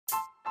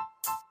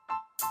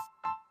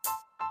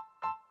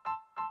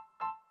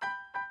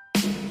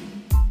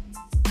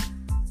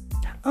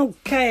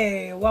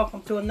Okay,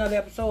 welcome to another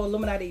episode of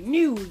Illuminati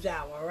News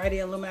Hour, right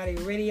here on Illuminati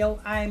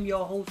Radio. I am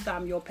your host,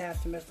 I'm your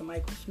pastor, Mr.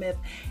 Michael Smith.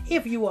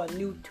 If you are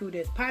new to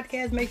this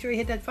podcast, make sure you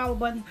hit that follow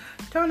button,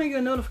 turn on your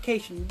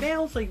notification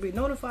bell so you'll be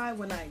notified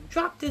when I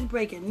drop this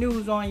breaking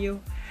news on you.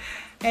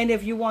 And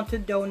if you want to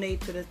donate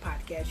to this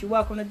podcast, you're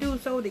welcome to do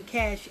so. The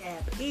Cash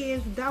App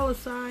is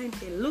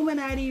 $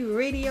 Illuminati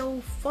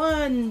Radio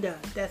Fund.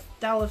 That's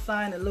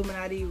 $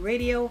 Illuminati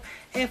Radio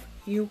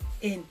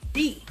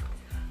FUND.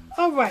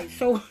 Alright,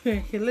 so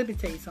let me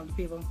tell you something,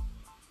 people.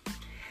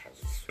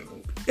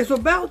 It's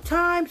about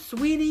time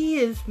Saweetie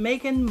is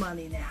making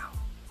money now.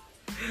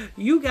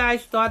 You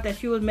guys thought that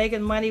she was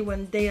making money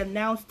when they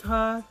announced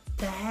her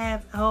to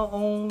have her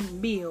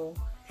own meal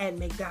at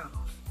McDonald's.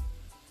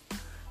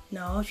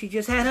 No, she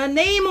just had her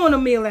name on a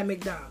meal at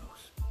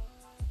McDonald's.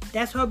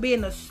 That's her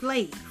being a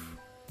slave.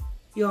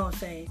 You know what I'm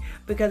saying?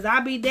 Because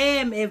I'll be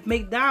damned if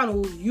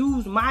McDonald's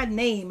use my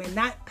name and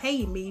not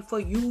pay me for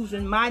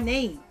using my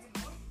name.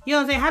 You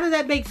know what I'm saying? How does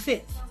that make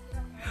sense?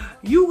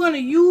 You're going to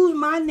use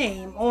my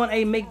name on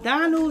a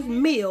McDonald's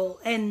meal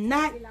and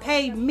not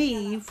pay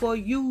me for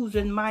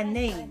using my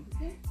name.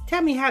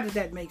 Tell me, how does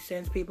that make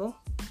sense, people?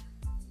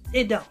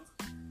 It don't.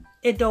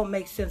 It don't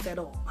make sense at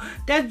all.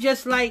 That's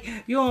just like,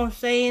 you know what I'm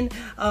saying,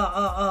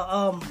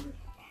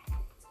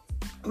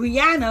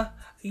 Rihanna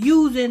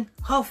using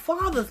her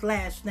father's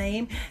last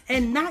name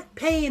and not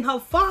paying her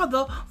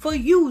father for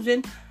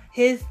using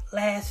his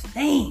last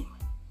name.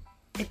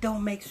 It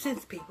don't make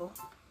sense, people.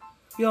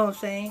 You know what I'm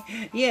saying?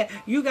 Yeah,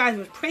 you guys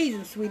was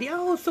praising Saweetie.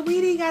 Oh,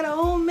 Saweetie got her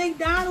own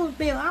McDonald's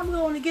meal. I'm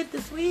going to get the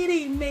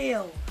Saweetie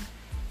meal.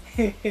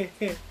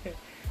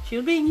 She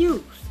was being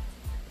used.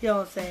 You know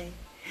what I'm saying?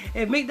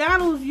 If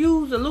McDonald's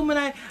use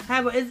Illuminati,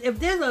 if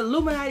there's an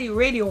Illuminati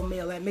radio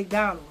meal at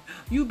McDonald's,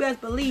 you best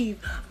believe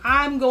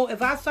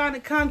if I sign a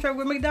contract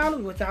with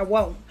McDonald's, which I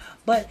won't,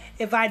 but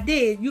if I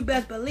did, you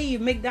best believe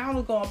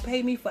McDonald's gonna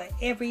pay me for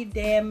every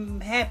damn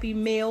Happy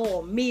Meal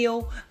or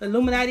meal,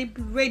 Illuminati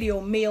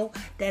radio meal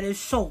that is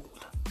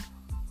sold.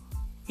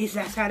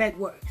 That's how that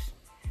works.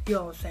 You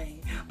know what I'm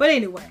saying? But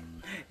anyway,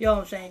 you know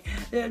what I'm saying?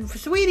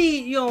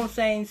 Saweetie, you know what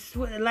I'm saying?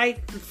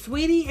 Like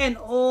Saweetie and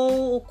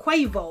old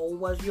Quavo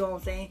was, you know what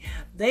I'm saying?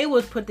 They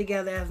was put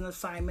together as an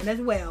assignment as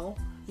well.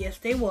 Yes,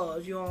 they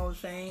was, you know what I'm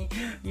saying?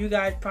 You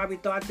guys probably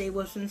thought they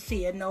was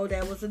sincere. No,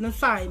 that was an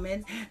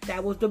assignment.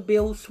 That was to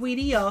build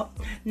Saweetie up.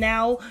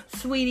 Now,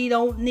 Saweetie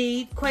don't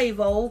need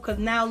Quavo, because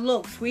now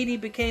look, Saweetie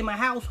became a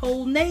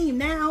household name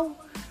now.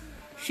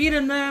 She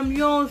done, you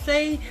know what I'm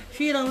saying?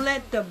 She done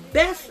let the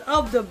best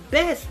of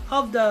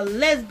the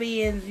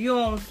lesbians, you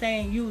know what I'm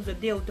saying, use a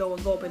dildo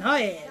and go up in her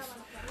ass.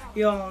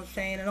 You know what I'm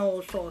saying? And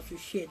all sorts of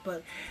shit.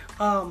 But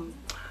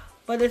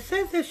it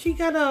says that she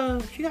got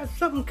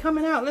something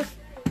coming out.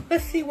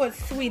 Let's see what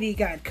Saweetie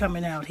got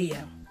coming out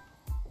here.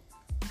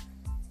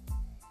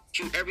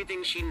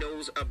 Everything she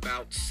knows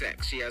about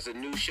sex. She has a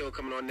new show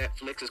coming on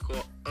Netflix. It's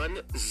called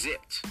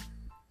Unzipped.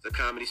 It's a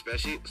comedy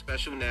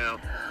special now.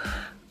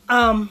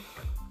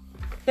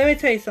 Let me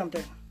tell you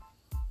something.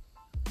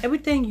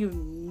 Everything you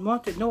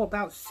want to know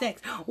about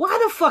sex. Why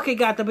the fuck it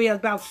got to be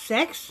about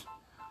sex?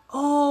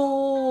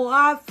 Oh,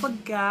 I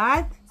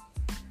forgot.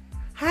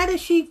 How did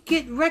she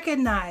get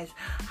recognized?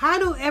 How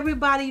do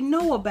everybody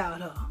know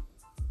about her?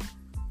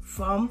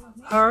 From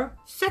her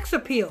sex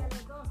appeal.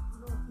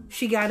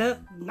 She got a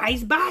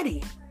nice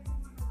body.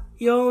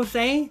 You know what I'm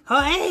saying? Her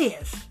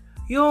ass.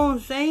 You know what I'm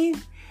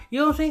saying? You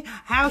know what I'm saying?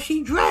 How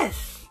she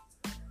dressed.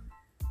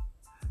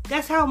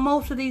 That's how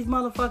most of these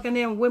motherfucking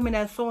damn women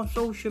that's on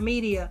social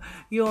media,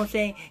 you know what I'm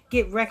saying,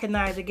 get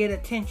recognized and get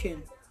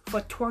attention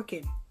for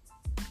twerking.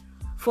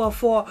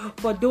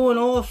 For doing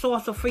all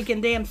sorts of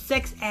freaking damn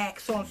sex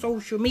acts on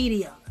social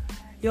media.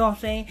 You know what I'm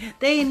saying?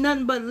 They ain't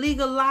nothing but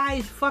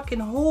legalized fucking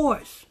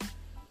whores.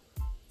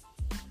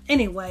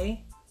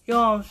 Anyway, you know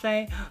what I'm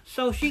saying?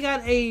 So she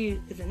got is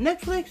it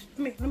Netflix?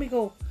 Let me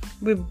go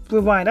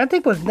rewind. I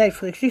think it was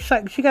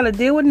Netflix. She got a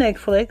deal with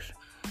Netflix.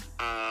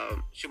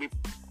 She'll be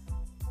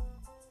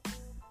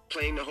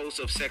playing the host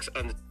of Sex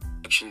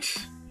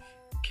Unzipped.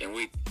 Can't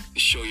wait to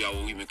show y'all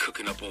what we've been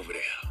cooking up over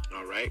there.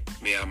 All right.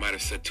 Yeah, I might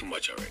have said too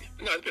much already.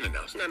 No, it's been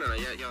announced. No.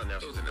 Yeah, y'all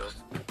announced. It was announced.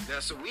 Now,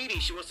 Saweetie,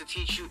 she wants to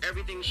teach you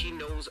everything she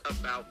knows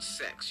about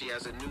sex. She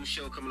has a new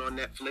show coming on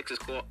Netflix. It's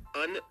called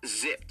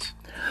Unzipped.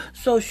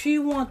 So she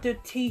wants to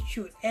teach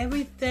you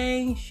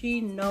everything she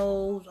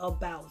knows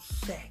about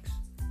sex.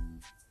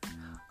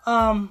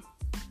 Why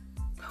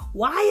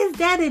is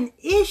that an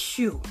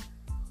issue?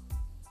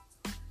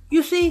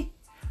 You see,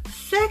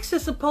 sex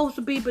is supposed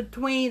to be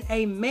between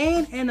a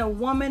man and a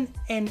woman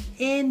and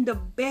in the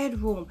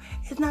bedroom.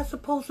 It's not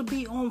supposed to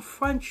be on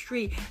Front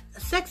Street.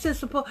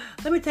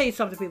 Let me tell you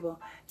something,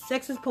 people.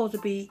 Sex is supposed to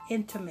be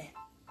intimate.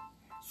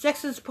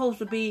 Sex is supposed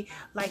to be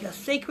like a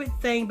sacred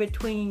thing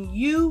between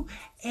you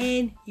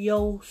and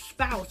your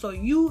spouse, or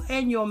you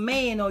and your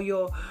man, or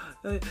you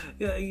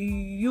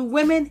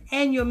women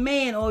and your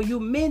man, or you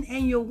men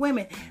and your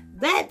women.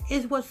 That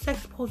is what sex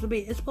is supposed to be.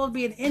 It's supposed to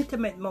be an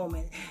intimate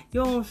moment.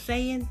 You know what I'm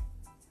saying?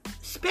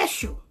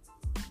 Special.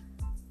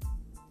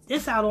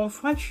 This out on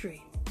Front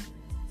Street.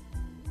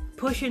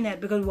 pushing that.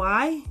 Because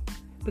why?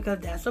 Because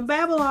that's a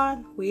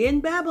Babylon. We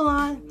in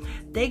Babylon.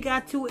 They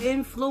got to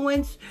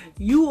influence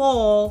you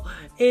all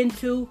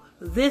into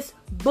this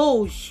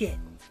bullshit.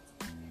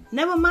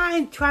 Never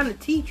mind trying to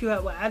teach you.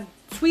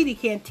 Saweetie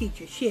can't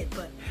teach you shit,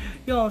 but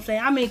you know what I'm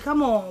saying? I mean,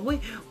 come on.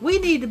 We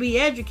need to be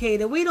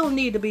educated. We don't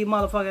need to be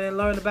motherfucking and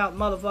learn about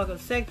motherfucking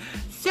sex.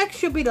 Sex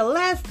should be the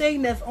last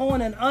thing that's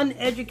on an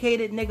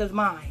uneducated nigga's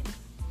mind.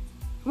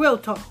 Real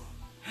talk.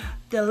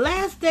 The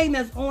last thing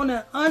that's on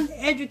an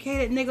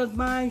uneducated nigga's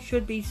mind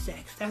should be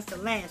sex. That's the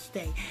last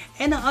thing.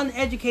 And an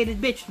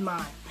uneducated bitch's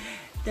mind.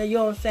 That, you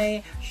know what I'm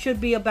saying, should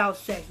be about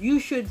sex.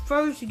 You should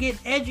first get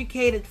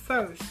educated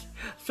first.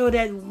 So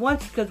that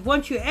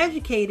once you're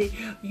educated,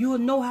 you'll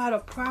know how to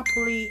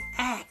properly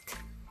act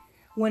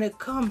when it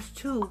comes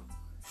to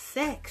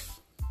sex.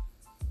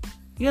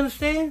 You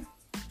understand?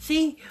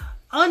 See,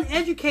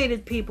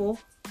 uneducated people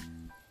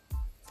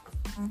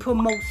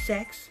promote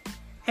sex.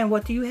 And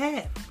what do you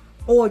have?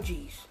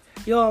 Orgies.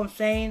 You know what I'm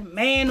saying?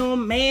 Man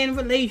on man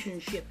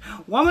relationship.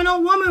 Woman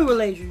on woman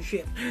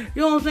relationship.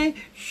 You know what I'm saying?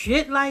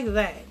 Shit like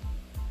that.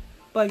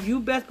 But you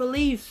best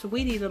believe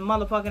Saweetie the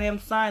motherfucking them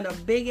signed a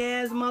big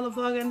ass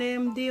motherfucking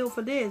them deal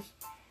for this.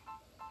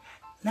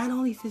 Not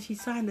only did she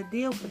sign the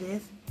deal for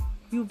this,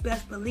 you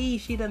best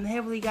believe she done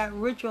heavily got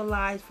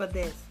ritualized for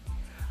this.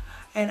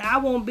 And I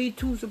won't be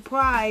too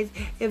surprised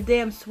if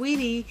damn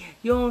Saweetie,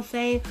 you know what I'm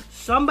saying,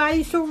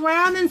 somebody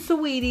surrounding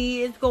Saweetie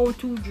is going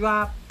to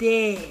drop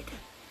dead.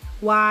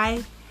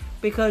 Why?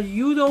 Because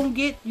you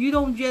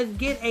don't just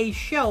get a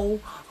show,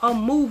 a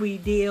movie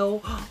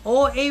deal,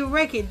 or a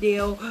record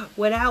deal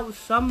without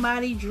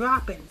somebody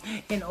dropping.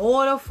 In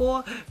order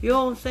for, you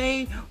know what I'm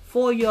saying,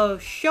 for your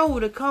show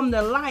to come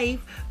to life,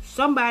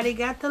 somebody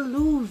got to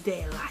lose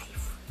their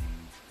life.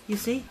 You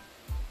see?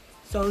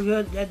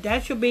 So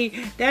that should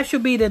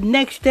be the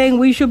next thing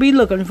we should be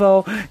looking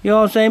for. You know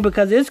what I'm saying?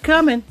 Because it's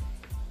coming.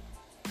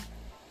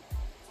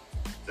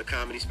 The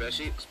comedy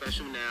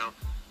special now.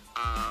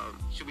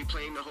 She'll be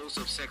playing the host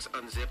of Sex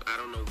Unzipped. I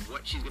don't know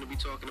what she's going to be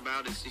talking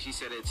about. She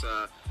said it's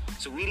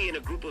Saweetie and a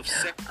group of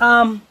sex...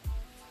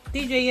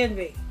 DJ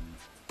Envy.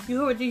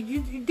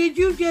 Did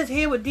you just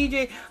hear what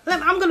DJ...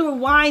 I'm going to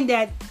rewind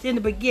that in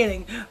the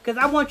beginning. Because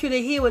I want you to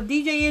hear what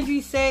DJ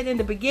Envy said in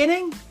the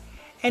beginning.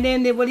 And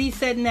then what he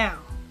said now.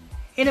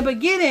 In the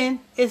beginning,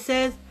 it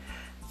says,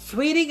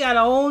 Saweetie got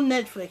her own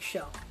Netflix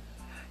show.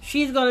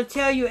 She's going to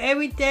tell you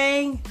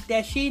everything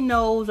that she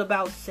knows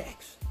about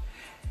sex.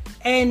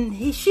 And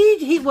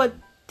what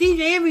DJ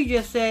Avery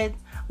just said,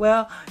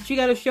 well, she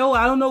got a show.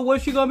 I don't know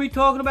what she's going to be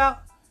talking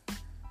about.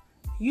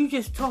 You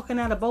just talking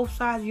out of both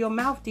sides of your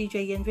mouth,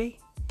 DJ Envy.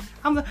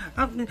 I'm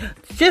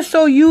just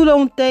so you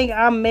don't think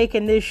I'm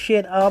making this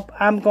shit up,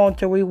 I'm going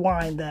to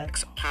rewind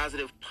that.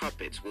 Positive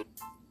Puppets will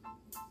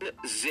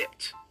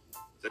Zipped.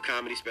 The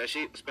comedy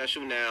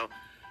special now.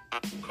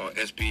 Called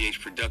SBH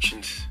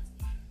Productions.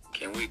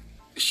 Can't wait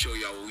to show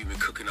y'all what we've been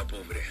cooking up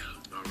over there.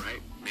 All right.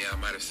 Yeah, I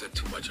might have said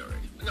too much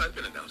already. No, it's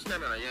been announced. No,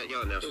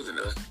 y'all announced. It was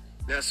announced.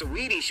 Now,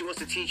 Saweetie, she wants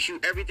to teach you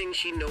everything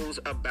she knows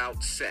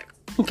about sex.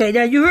 Okay,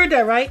 now you heard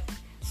that, right?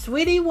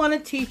 Saweetie want to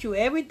teach you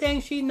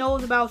everything she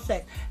knows about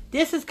sex.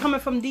 This is coming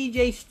from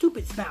DJ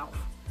Stupid's mouth.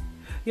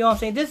 You know what I'm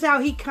saying? This is how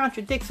he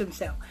contradicts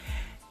himself.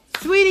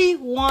 Saweetie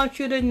wants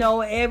you to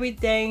know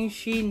everything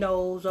she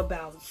knows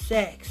about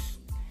sex.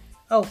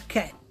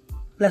 Okay,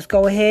 let's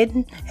go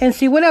ahead and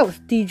see what else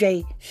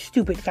DJ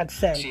Stupid got to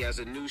say. She has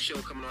a new show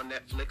coming on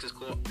Netflix. It's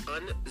called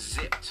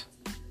Unzipped.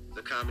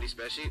 The comedy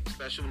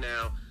special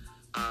now.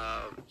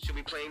 She'll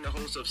be playing the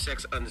host of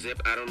Sex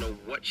Unzipped. I don't know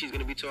what she's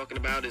going to be talking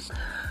about.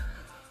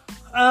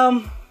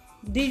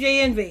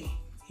 DJ Envy,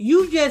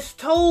 you just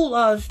told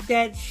us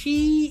that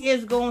she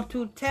is going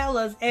to tell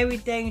us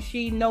everything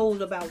she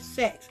knows about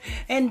sex.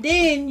 And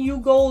then you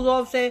goes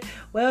off saying,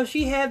 well,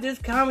 she had this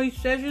comedy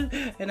session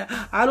and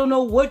I don't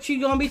know what she's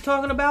going to be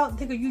talking about.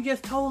 Nigga, you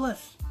just told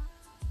us.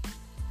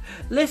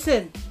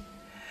 Listen,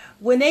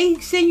 when they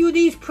send you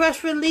these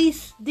press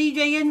release,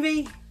 DJ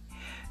Envy,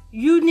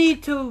 you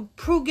need to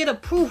get a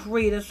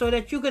proofreader so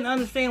that you can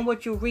understand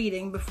what you're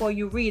reading before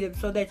you read it,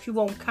 so that you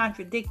won't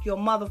contradict your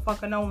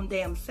motherfucking own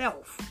damn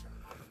self.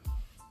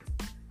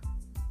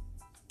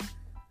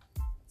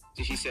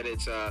 She said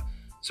it's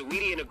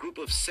Saweetie and a group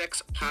of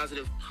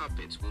sex-positive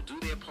puppets will do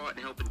their part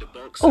in helping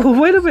debunk...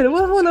 Oh, wait a minute.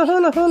 Well, hold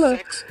on.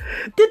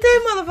 Did they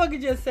motherfucker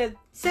just said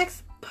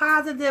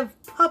sex-positive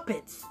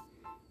puppets?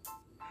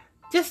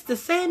 Just the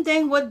same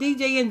thing what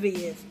DJ Envy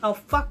is. A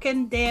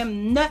fucking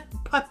damn nut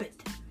puppet.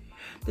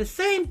 The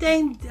same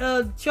thing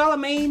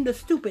Charlamagne the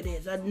Stupid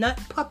is. A nut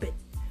puppet.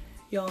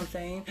 You know what I'm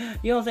saying?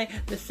 You know what I'm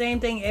saying? The same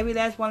thing every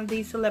last one of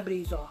these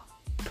celebrities are.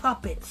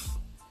 Puppets.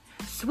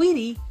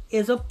 Saweetie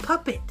is a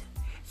puppet.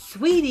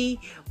 Saweetie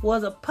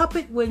was a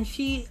puppet when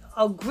she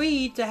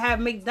agreed to have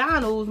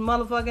McDonald's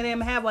motherfucking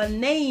them have a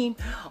name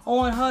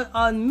on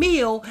her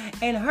meal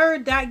and her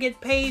not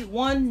get paid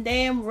one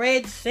damn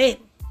red cent.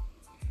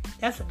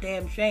 That's a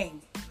damn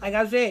shame. Like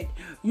I said,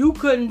 you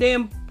couldn't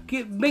damn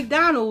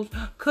McDonald's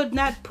could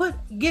not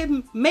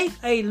make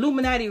a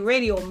Illuminati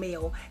radio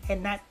meal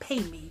and not pay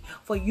me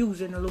for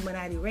using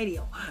Illuminati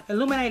radio.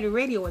 Illuminati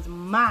radio is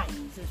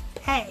mine. It's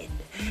patented.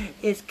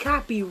 It's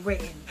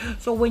copywritten.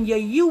 So when you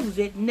use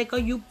it,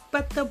 nigga, you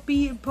better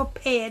be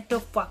prepared to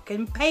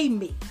fucking pay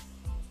me.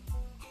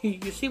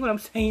 You see what I'm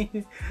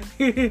saying?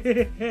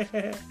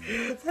 I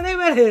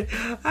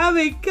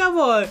mean, come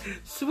on.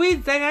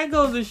 Sweet thing, that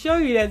goes to show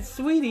you that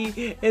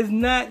Sweetie is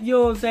not, you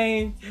know what I'm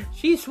saying?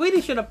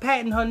 Sweetie should have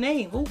patented her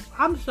name. Oh,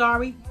 I'm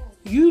sorry.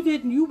 You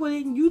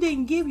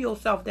didn't give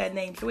yourself that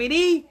name,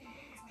 Sweetie.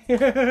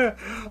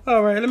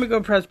 All right, let me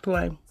go press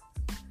play.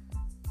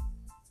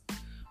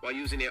 While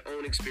using their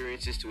own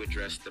experiences to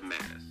address the mass.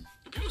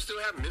 Do people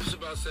still have myths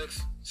about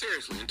sex?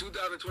 Seriously, in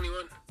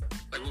 2021?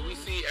 Like when we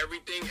see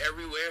everything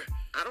everywhere?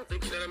 I don't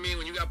think You so. know what I mean?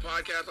 When you got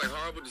podcasts like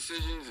Horrible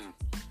Decisions and,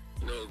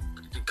 you know,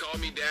 Call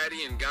Me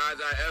Daddy and Guys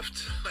I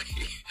Effed.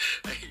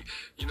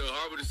 You know,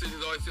 Horrible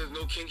Decisions always says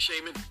no kink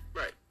shaming.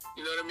 Right.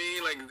 You know what I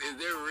mean? Like, is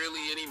there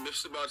really any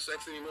myths about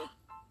sex anymore?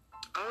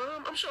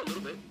 I'm sure a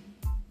little bit.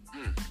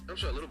 I'm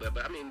sure a little bit,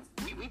 but I mean,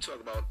 we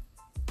talk about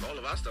all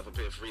of our stuff up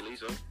here freely,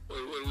 so. What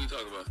do we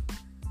talk about?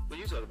 What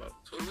are you talking about?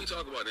 So what do we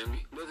talk about,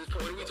 Envy? What is this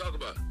point? What do we talk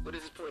about? What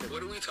is this point of?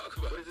 What do we talk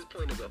about? What is this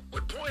point of?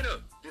 What point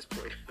of? This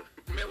point.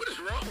 Man, what is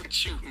wrong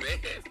with you,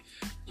 man?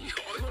 You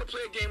always want to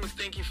play a game of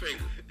Stinky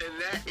Finger.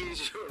 And that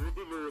is your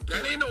rumor report.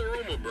 That ain't no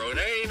rumor, bro.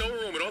 That ain't no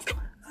rumor. Don't.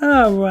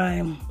 All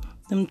right.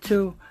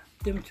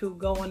 Them two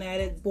going at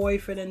it,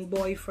 boyfriend and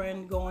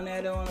boyfriend going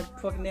at it on a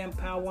fucking damn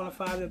Power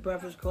 105 at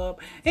Breakfast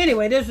Club.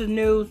 Anyway, this is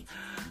news.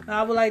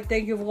 I would like to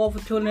thank you all for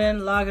tuning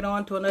in, logging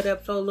on to another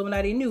episode of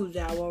Illuminati News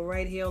Hour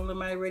right here on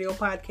Illuminati Radio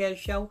Podcast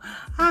Show.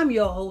 I'm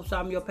your host,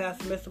 I'm your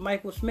pastor, Mr.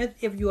 Michael Smith.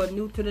 If you are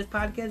new to this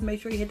podcast,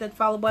 make sure you hit that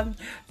follow button,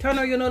 turn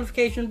on your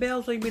notification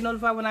bell so you'll be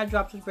notified when I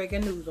drop this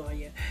breaking news on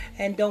you.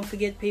 And don't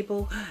forget,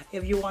 people,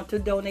 if you want to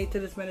donate to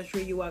this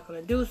ministry, you are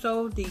going to do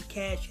so. The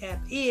Cash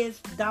App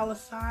is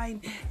 $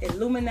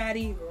 Illuminati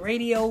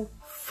Radio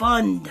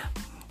Fund.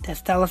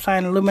 That's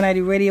 $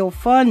 Illuminati Radio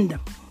Fund.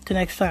 Till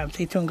next time,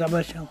 stay tuned. God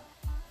bless you.